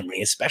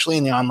unfortunately, especially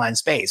in the online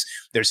space,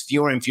 there's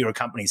fewer and fewer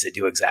companies that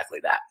do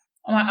exactly that.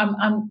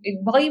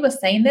 While you were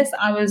saying this,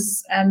 I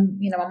was,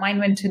 my mind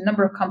went to a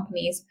number of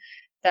companies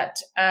that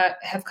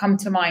have come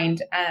to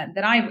mind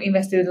that I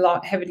invested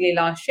heavily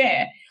last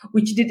year,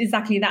 which did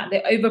exactly that.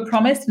 They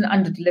overpromised and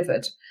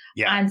underdelivered.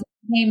 Yeah. And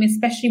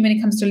especially when it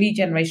comes to lead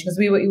generation, because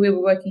we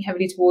were working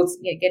heavily towards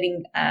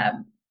getting a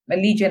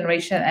lead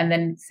generation and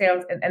then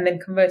sales and then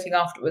converting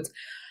afterwards.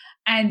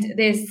 And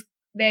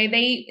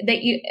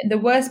the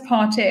worst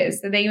part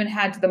is that they even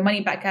had the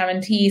money back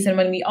guarantees, and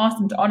when we asked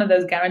them to honor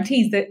those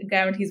guarantees, the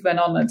guarantees weren't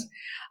honored.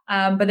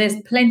 But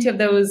there's plenty of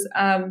those.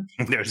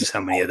 There's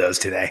so many of those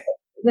today.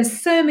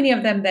 There's so many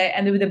of them there,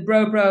 and with the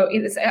bro,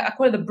 I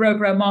call it the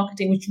bro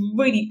marketing, which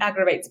really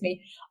aggravates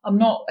me. I'm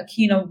not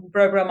keen on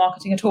bro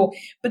marketing at all,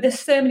 but there's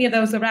so many of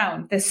those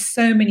around. There's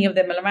so many of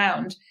them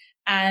around,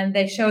 and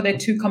they show their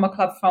 2 Comma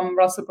Club from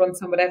Russell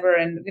Brunson, whatever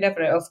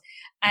else.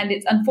 And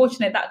it's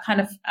unfortunate that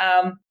kind of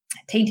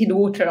tainted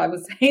water, I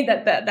would say,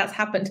 that's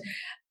happened.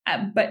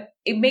 But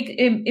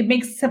it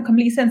makes some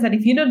complete sense that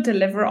if you don't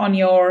deliver on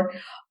your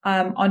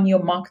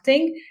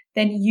marketing,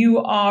 then you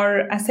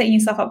are setting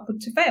yourself up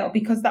to fail,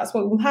 because that's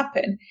what will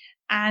happen.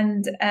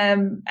 And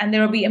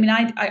there will be,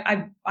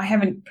 I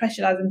haven't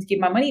pressurized them to give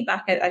my money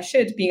back. I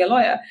should, being a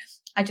lawyer.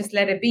 I just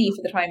let it be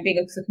for the time being,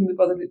 because I couldn't be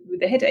bothered with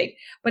the headache.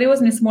 But it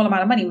wasn't a small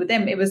amount of money. With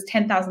them, it was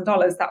 $10,000.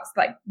 That's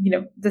like,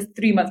 the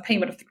 3-month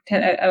payment of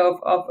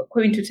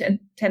equivalent to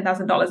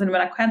 $10,000. And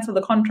when I canceled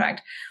the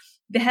contract,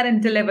 they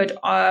hadn't delivered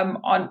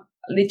on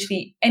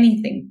literally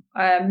anything.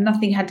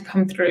 Nothing had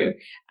come through,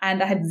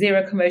 and I had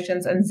 0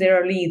 conversions and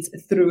 0 leads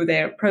through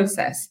their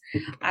process,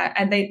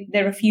 and they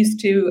refused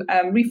to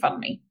refund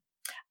me.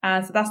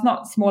 So that's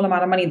not a small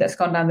amount of money that's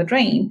gone down the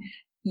drain.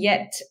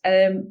 Yet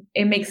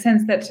it makes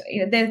sense that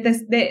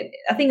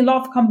I think a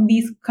lot of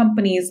these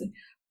companies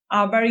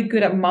are very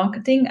good at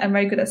marketing and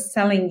very good at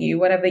selling you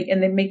whatever,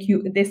 and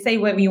they say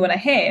whatever you want to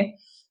hear.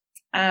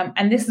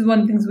 And this is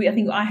one of the things I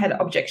think I had an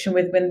objection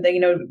with when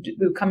we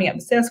were coming up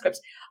with sales scripts.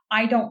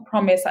 I don't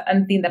promise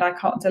anything that I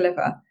can't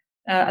deliver.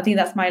 I think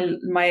that's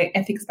my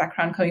ethics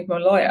background coming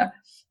from a lawyer.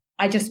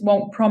 I just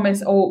won't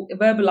promise or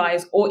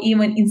verbalize or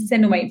even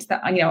insinuate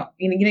that,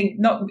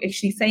 not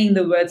actually saying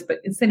the words, but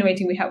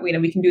insinuating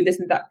we can do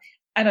this and that.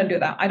 I don't do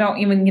that. I don't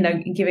even,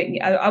 give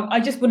it.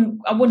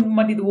 I wouldn't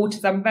muddy the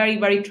waters. I'm very,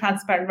 very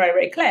transparent, very,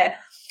 very clear.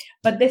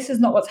 But this is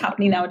not what's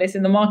happening nowadays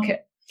in the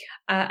market.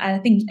 And I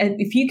think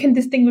if you can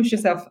distinguish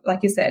yourself,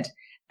 like you said,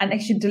 and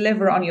actually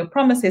deliver on your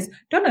promises,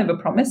 don't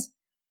overpromise.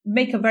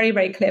 Make a very,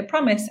 very clear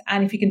promise,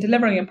 and if you can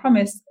deliver on your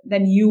promise,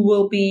 then you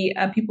will be.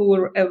 People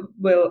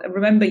will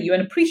remember you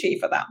and appreciate you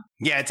for that.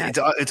 Yeah,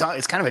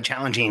 it's kind of a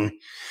challenging.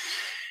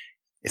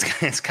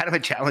 It's kind of a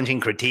challenging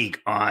critique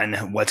on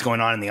what's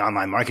going on in the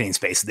online marketing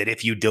space. That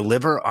if you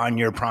deliver on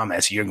your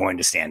promise, you're going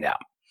to stand out.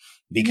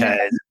 Because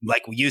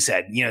like you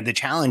said, the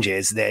challenge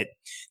is that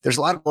there's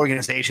a lot of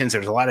organizations,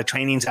 there's a lot of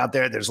trainings out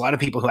there. There's a lot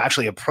of people who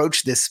actually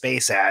approach this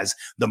space as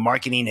the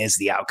marketing is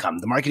the outcome.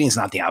 The marketing is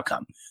not the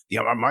outcome.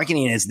 The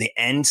marketing is the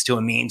ends to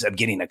a means of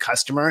getting a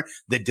customer.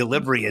 The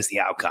delivery is the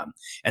outcome.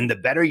 And the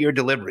better your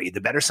delivery, the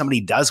better somebody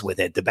does with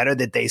it, the better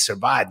that they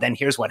survive. Then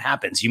here's what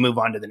happens. You move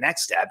on to the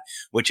next step,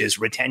 which is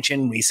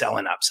retention, resell,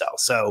 and upsell.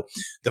 So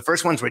the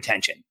first one's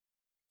retention.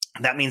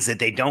 That means that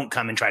they don't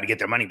come and try to get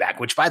their money back,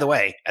 which, by the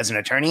way, as an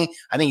attorney,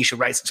 I think you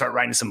should start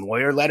writing some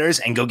lawyer letters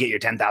and go get your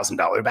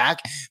 $10,000 back,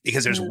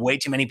 because there's way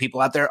too many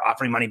people out there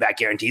offering money back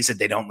guarantees that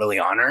they don't really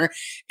honor.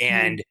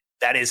 And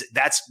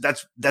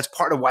that's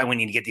part of why we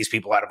need to get these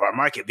people out of our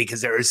market,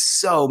 because there are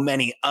so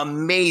many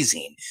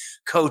amazing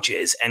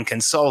coaches and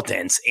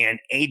consultants and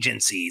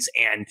agencies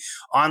and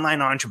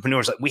online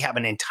entrepreneurs. Like, we have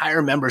an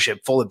entire membership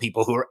full of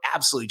people who are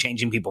absolutely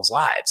changing people's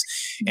lives.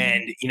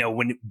 And,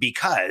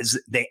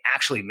 because they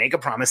actually make a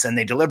promise and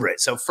they deliver it.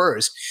 So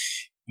first,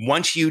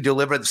 once you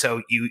deliver,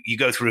 so you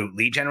go through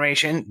lead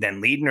generation,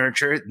 then lead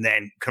nurture,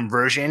 then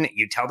conversion.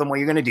 You tell them what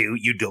you're going to do.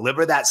 You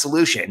deliver that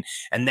solution.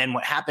 And then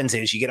what happens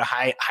is you get a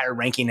higher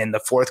ranking in the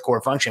 4th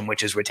core function,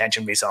 which is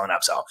retention, resell, and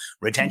upsell.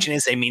 Retention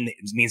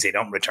means they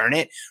don't return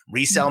it.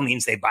 Resell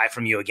means they buy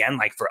from you again.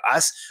 Like for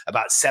us,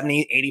 about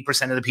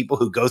 70-80% of the people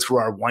who go through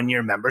our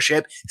 1-year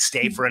membership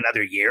stay for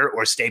another year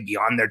or stay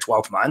beyond their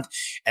 12th month.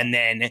 And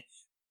then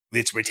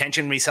it's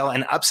retention, resell,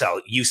 and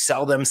upsell. You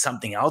sell them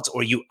something else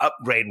or you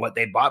upgrade what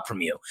they bought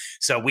from you.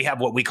 So we have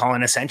what we call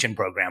an ascension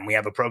program. We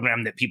have a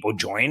program that people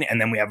join, and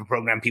then we have a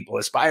program people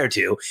aspire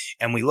to.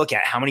 And we look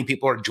at how many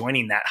people are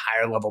joining that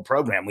higher level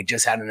program. We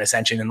just had an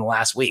ascension in the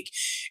last week.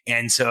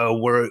 And so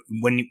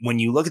when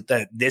you look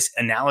at this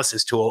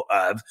analysis tool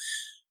of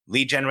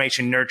lead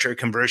generation, nurture,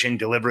 conversion,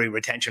 delivery,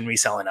 retention,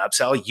 resell, and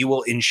upsell, you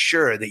will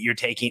ensure that you're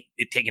taking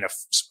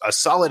a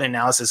solid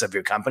analysis of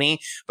your company,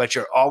 but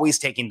you're always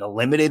taking the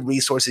limited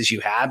resources you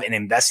have and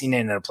investing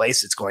in a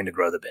place that's going to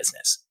grow the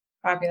business.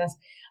 Fabulous.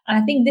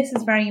 And I think this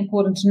is very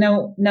important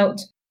to note.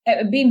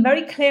 Being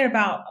very clear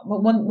about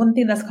one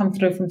thing that's come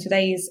through from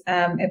today's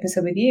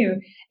episode with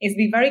you is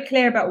be very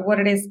clear about what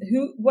it is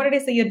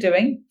that you're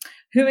doing.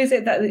 Who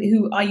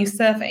are you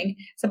serving?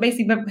 So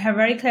basically have a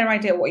very clear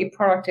idea what your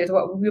product is,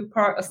 what your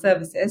product or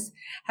service is,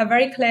 have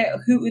very clear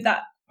who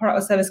that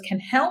product or service can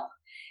help.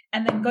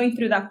 And then going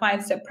through that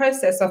 5-step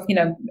process of,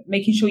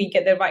 making sure you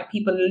get the right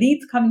people,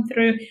 leads coming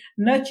through,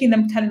 nurturing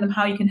them, telling them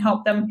how you can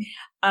help them,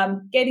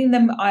 getting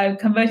them,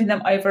 converting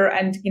them over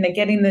and,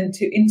 getting them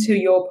into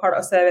your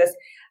product or service.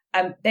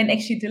 Then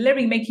actually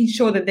delivering, making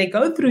sure that they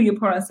go through your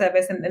product and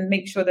service and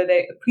make sure that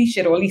they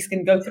appreciate or at least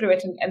can go through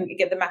it and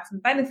get the maximum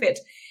benefit.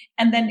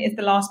 And then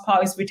the last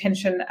part is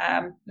retention,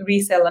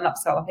 resell and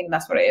upsell. I think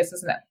that's what it is,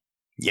 isn't it?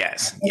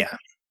 Yes. Yeah.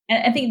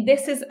 And I think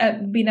this has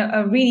been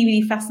a really,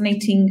 really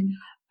fascinating,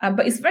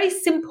 but it's a very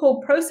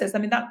simple process. I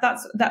mean,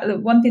 that's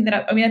one thing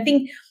that I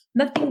think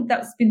nothing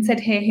that's been said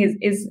here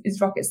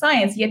is rocket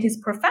science, yet is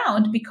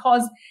profound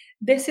because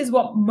this is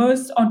what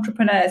most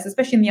entrepreneurs,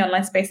 especially in the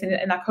online space and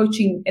in our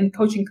coaching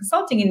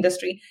consulting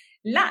industry,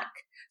 lack.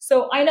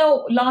 So I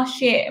know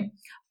last year,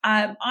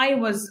 I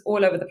was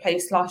all over the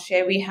place last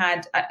year. We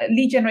had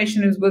lead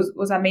generation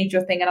was our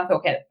major thing. And I thought,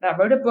 okay, I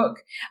wrote a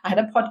book, I had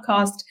a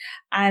podcast,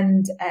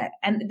 and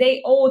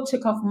they all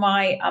took off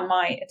my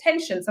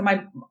attention. So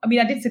I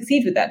did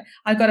succeed with that.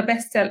 I got a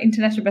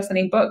international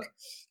best-selling book,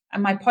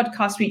 and my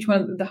podcast reached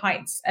one of the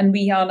heights. And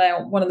we are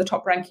now one of the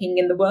top ranking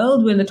in the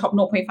world. We're in the top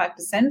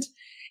 0.5%.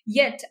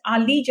 Yet our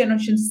lead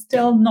generation is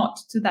still not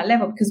to that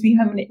level because we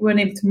weren't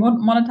able to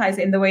monetize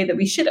it in the way that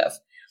we should have.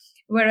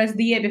 Whereas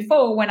the year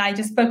before, when I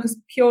just focused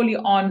purely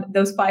on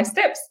those 5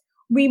 steps,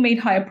 we made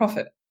higher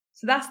profit.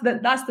 So that's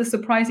the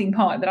surprising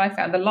part that I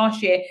found. The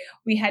last year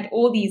we had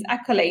all these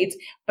accolades,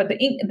 but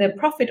the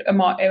profit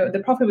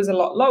was a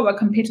lot lower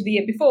compared to the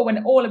year before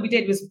when all we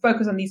did was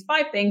focus on these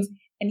 5 things,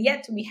 and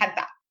yet we had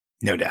that.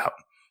 No doubt.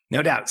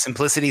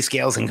 Simplicity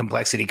scales and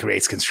complexity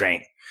creates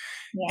constraint.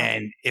 Yeah.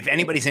 And if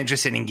anybody's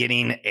interested in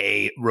getting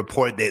a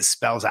report that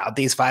spells out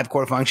these 5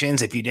 core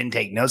functions, if you didn't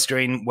take notes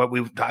during what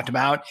we've talked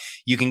about,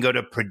 you can go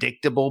to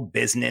Predictable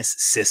Business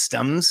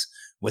Systems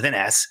with an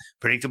S,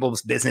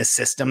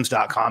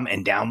 predictablebusinesssystems.com,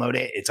 and download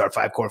it. It's our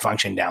 5 core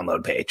function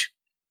download page.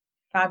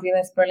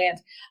 Fabulous. Brilliant.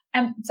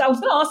 So I was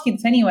going to ask you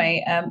this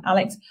anyway,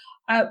 Alex.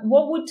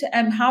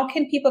 How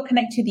can people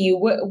connect with you?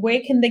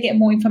 Where can they get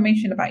more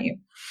information about you?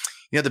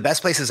 The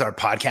best place is our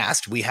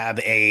podcast. We have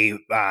a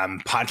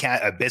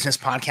business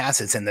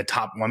podcast. It's in the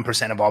top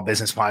 1% of all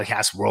business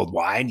podcasts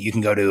worldwide. You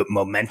can go to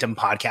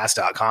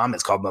momentumpodcast.com.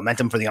 It's called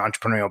Momentum for the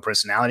Entrepreneurial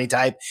Personality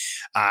Type.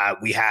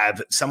 We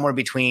have somewhere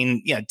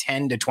between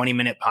 10 to 20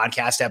 minute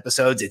podcast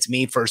episodes. It's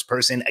me, first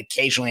person.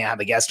 Occasionally I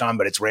have a guest on,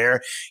 but it's rare.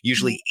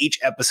 Usually each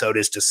episode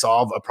is to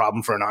solve a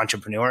problem for an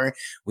entrepreneur.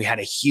 We had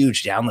a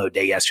huge download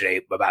day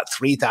yesterday, about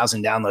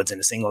 3,000 downloads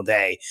in a single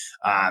day.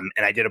 And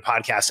I did a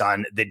podcast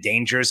on the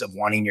dangers of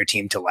wanting your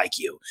team to like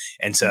you.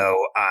 And so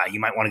you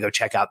might want to go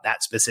check out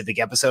that specific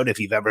episode if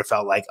you've ever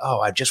felt like,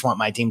 oh, I just want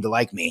my team to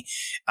like me.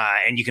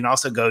 And you can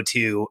also go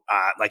to,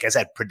 like I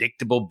said,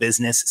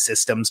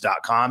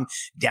 predictablebusinesssystems.com,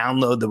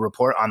 download the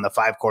report on the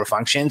 5 core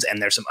functions.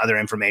 And there's some other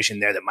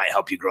information there that might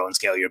help you grow and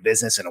scale your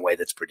business in a way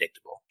that's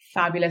predictable.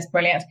 Fabulous.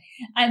 Brilliant.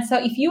 And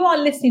so if you are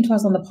listening to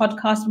us on the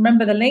podcast,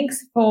 remember the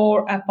links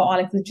for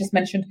Alex that just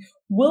mentioned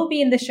will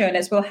be in the show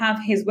notes. We'll have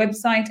his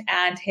website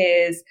and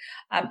his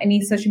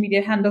any social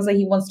media handles that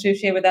he wants to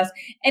share with us.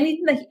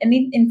 Any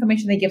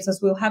information that he gives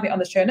us, we'll have it on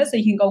the show notes so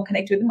you can go and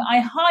connect with him. I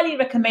highly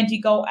recommend you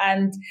go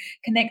and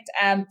connect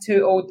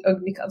to or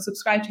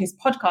subscribe to his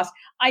podcast.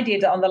 I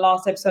did on the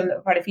last episode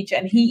of Friday Feature,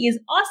 and he is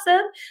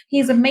awesome.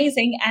 He's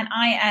amazing, and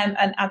I am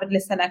an avid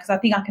listener because I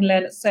think I can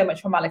learn so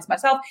much from Alex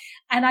myself,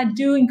 and I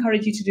do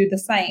encourage you to do the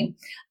same.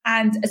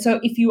 And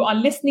so if you are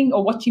listening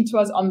or watching to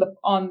us on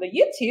the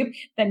YouTube,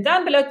 then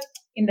down below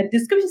in the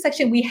description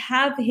section, we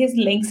have his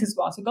links as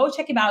well. So go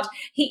check him out.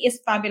 He is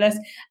fabulous.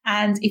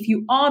 And if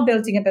you are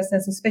building a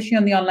business, especially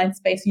on the online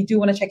space, you do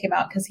want to check him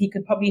out because he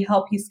could probably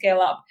help you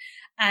scale up.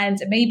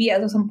 And maybe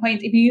at some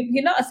point, if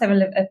you're not a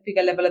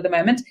 7-figure level at the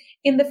moment,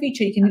 in the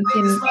future, you can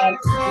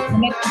connect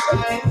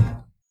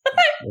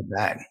with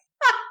that.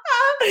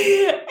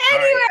 Anyway. Sorry,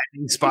 I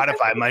think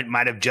Spotify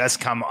might have just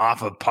come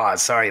off of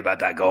pause. Sorry about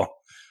that, Go.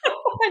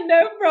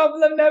 No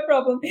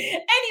problem.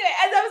 Anyway,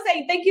 as I was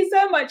saying, thank you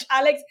so much,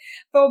 Alex,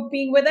 for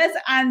being with us.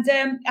 And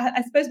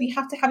I suppose we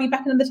have to have you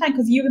back another time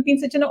because you have been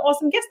such an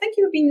awesome guest. Thank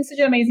you for being such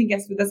an amazing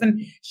guest with us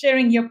and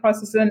sharing your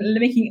process and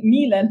making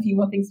me learn a few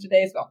more things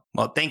today as well.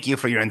 Well, thank you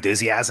for your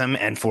enthusiasm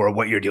and for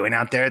what you're doing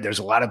out there. There's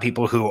a lot of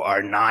people who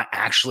are not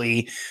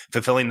actually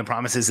fulfilling the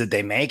promises that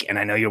they make. And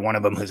I know you're one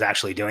of them who's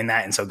actually doing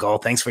that. And so, Gul,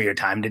 thanks for your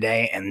time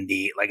today. And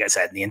like I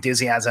said, the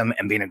enthusiasm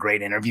and being a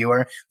great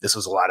interviewer. This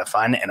was a lot of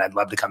fun. And I'd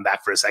love to come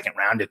back for a second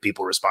round if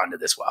people respond to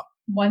this well.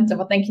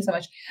 Wonderful. Thank you so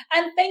much.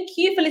 And thank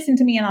you for listening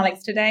to me and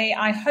Alex today.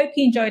 I hope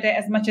you enjoyed it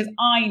as much as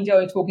I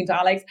enjoyed talking to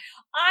Alex.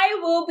 I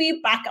will be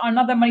back on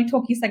another Money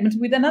Talkie segment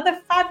with another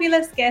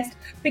fabulous guest,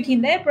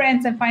 picking their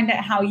brains and find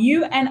out how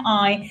you and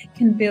I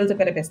can build a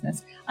better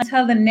business.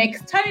 Until the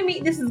next time we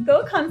meet, this is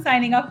Gul Khan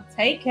signing off.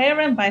 Take care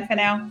and bye for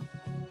now.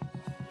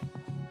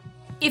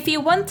 If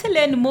you want to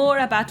learn more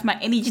about my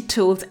energy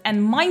tools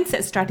and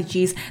mindset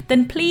strategies,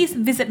 then please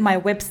visit my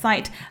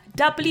website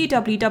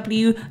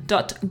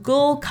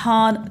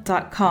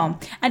www.gulkhan.com.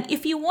 And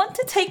if you want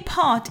to take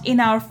part in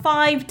our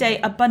 5-day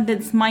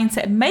abundance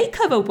mindset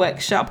makeover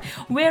workshop,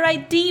 where I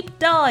deep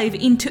dive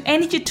into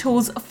energy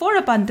tools for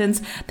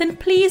abundance, then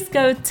please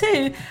go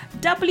to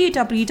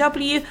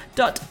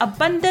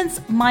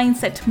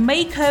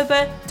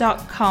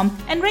www.abundancemindsetmakeover.com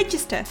and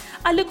register.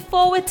 I look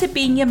forward to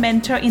being your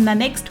mentor in the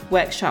next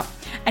workshop.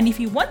 And if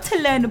you want to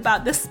learn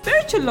about the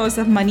spiritual laws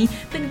of money,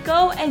 then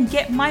go and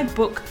get my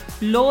book,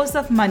 Laws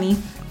of Money,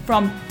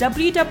 from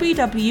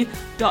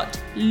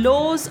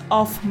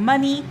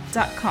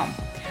www.lawsofmoney.com.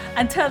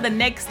 Until the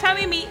next time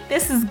we meet,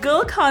 this is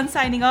Gul Khan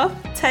signing off.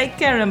 Take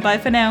care and bye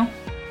for now.